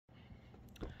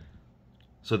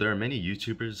So there are many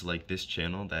YouTubers like this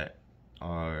channel that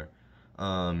are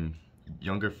um,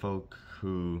 younger folk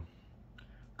who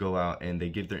go out and they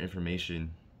give their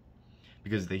information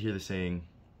because they hear the saying,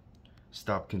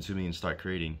 stop consuming and start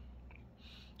creating.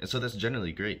 And so that's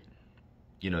generally great.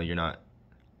 You know, you're not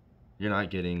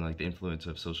getting like the influence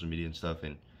of social media and stuff,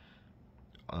 and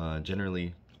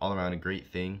generally all around a great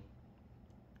thing,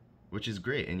 which is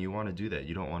great, and you want to do that.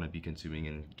 You don't want to be consuming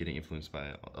and getting influenced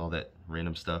by all that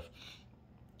random stuff.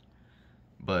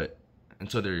 But and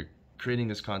so they're creating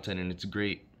this content and it's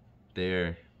great.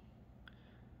 They're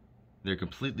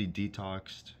completely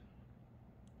detoxed.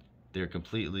 They're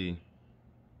completely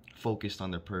focused on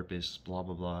their purpose, blah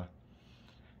blah blah.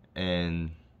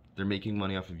 And they're making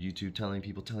money off of YouTube, telling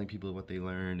people what they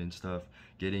learned and stuff,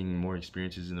 getting more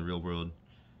experiences in the real world.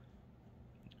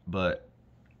 But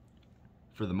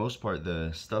for the most part,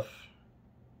 the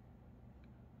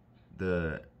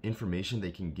information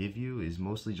they can give you is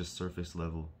mostly just surface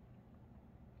level.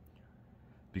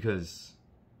 Because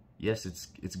yes,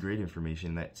 it's great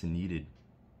information that's needed,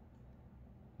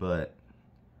 but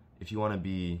if you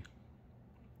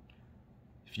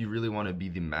really want to be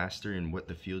the master in what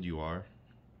the field you are,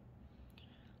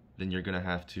 then you're gonna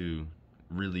have to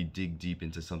really dig deep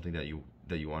into something that you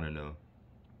want to know.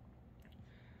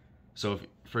 So,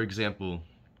 for example,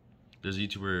 there's a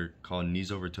YouTuber called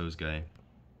Knees Over Toes Guy,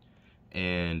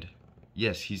 and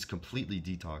yes, he's completely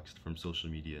detoxed from social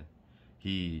media.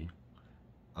 He's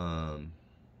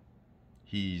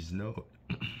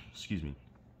excuse me,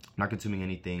 not consuming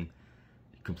anything,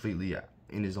 completely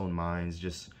in his own minds,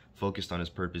 just focused on his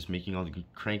purpose,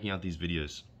 cranking out these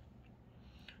videos.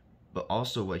 But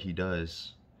also what he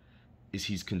does is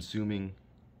he's consuming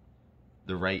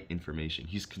the right information.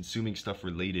 He's consuming stuff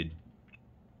related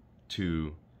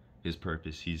to his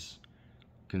purpose. He's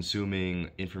consuming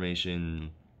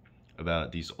information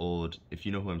about these old, if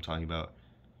you know who I'm talking about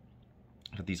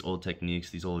these old techniques,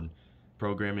 these old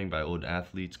programming by old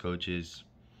athletes, coaches,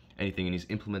 anything, and he's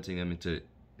implementing them into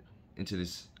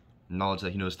this knowledge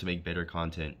that he knows to make better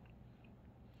content.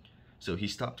 So he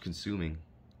stopped consuming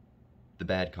the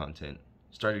bad content,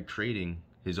 started creating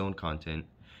his own content,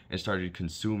 and started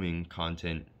consuming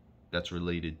content that's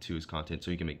related to his content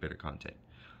so he can make better content.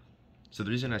 So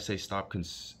the reason I say stop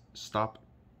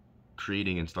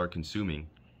creating and start consuming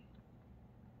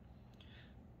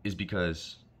is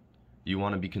because you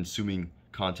want to be consuming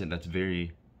content that's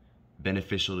very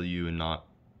beneficial to you and not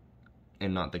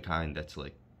the kind that's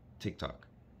like TikTok.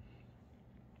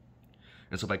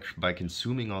 And so by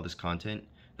consuming all this content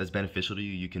that's beneficial to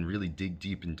you, you can really dig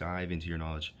deep and dive into your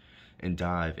knowledge and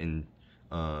dive and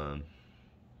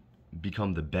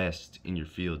become the best in your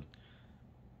field.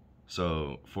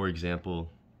 So, for example,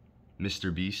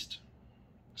 Mr. Beast,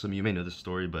 some of you may know this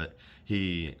story, but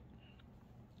he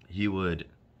would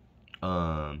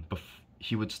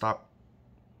stop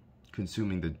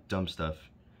consuming the dumb stuff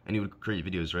and he would create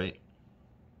videos, right?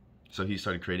 So he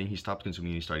started creating, he stopped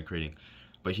consuming and he started creating.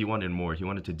 But he wanted more. He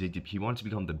wanted to dig deep. He wanted to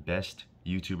become the best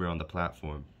YouTuber on the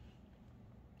platform.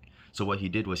 So what he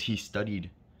did was he started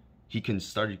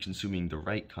consuming the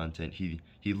right content. He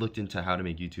looked into how to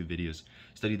make YouTube videos,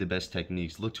 studied the best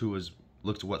techniques, looked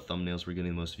what thumbnails were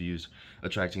getting the most views,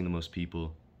 attracting the most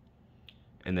people.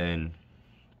 And then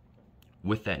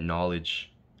with that knowledge,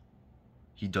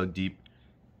 he dug deep,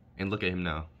 and look at him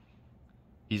now.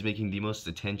 He's making the most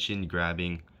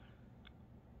attention-grabbing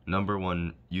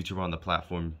 #1 YouTuber on the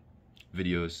platform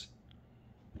videos,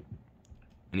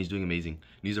 and he's doing amazing.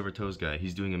 Knees Over Toes Guy,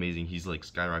 he's doing amazing. He's like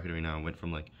skyrocketing right now. Went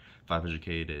from like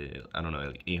 500K to, I don't know,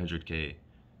 like 800K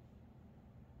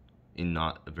in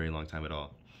not a very long time at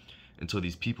all. And so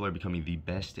these people are becoming the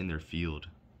best in their field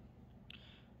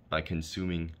by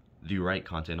consuming the right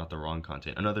content, not the wrong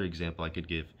content. Another example I could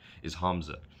give is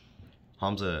Hamza.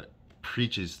 Hamza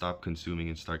preaches stop consuming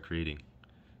and start creating.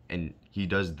 And he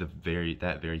does that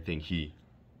very thing. He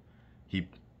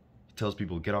tells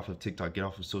people, get off of TikTok, get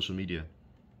off of social media,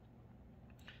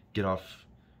 get off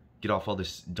all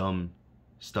this dumb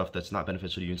stuff that's not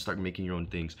beneficial to you, and start making your own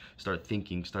things. Start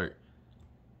thinking, start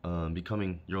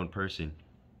becoming your own person.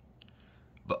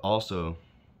 But also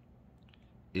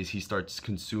is he starts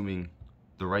consuming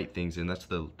the right things, and that's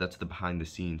the behind the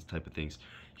scenes type of things.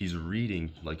 He's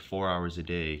reading like 4 hours a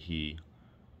day. He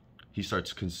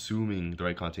starts consuming the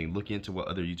right content, looking into what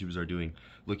other YouTubers are doing,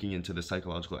 looking into the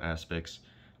psychological aspects,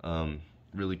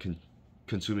 really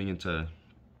consuming into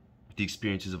the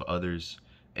experiences of others,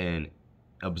 and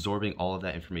absorbing all of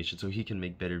that information so he can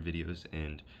make better videos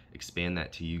and expand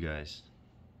that to you guys.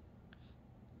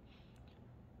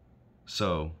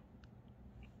 So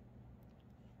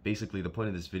basically the point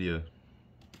of this video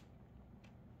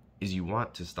is you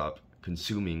want to stop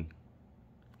consuming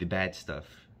the bad stuff,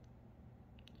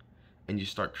 and you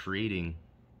start creating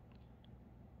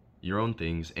your own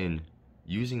things, and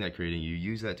using that creating, you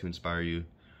use that to inspire you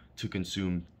to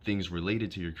consume things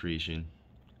related to your creation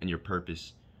and your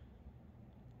purpose,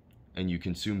 and you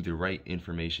consume the right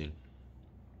information.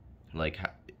 Like,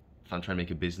 if I'm trying to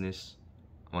make a business,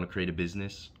 I want to create a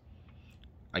business,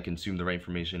 I consume the right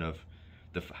information of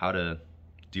how to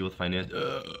deal with finance.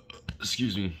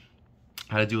 Excuse me.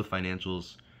 How to deal with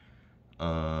financials.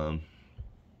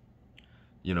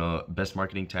 You know, best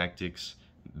marketing tactics,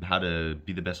 how to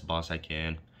be the best boss I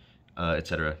can,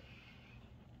 etc.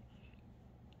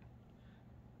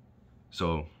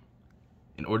 So,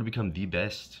 in order to become the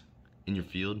best in your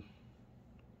field,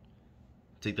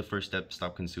 take the first step,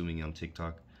 stop consuming on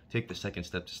TikTok. Take the second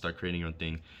step to start creating your own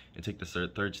thing, and take the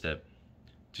third step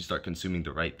to start consuming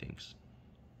the right things.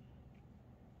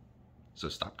 So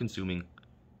stop consuming,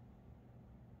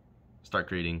 start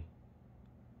creating,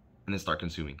 and then start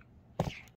consuming.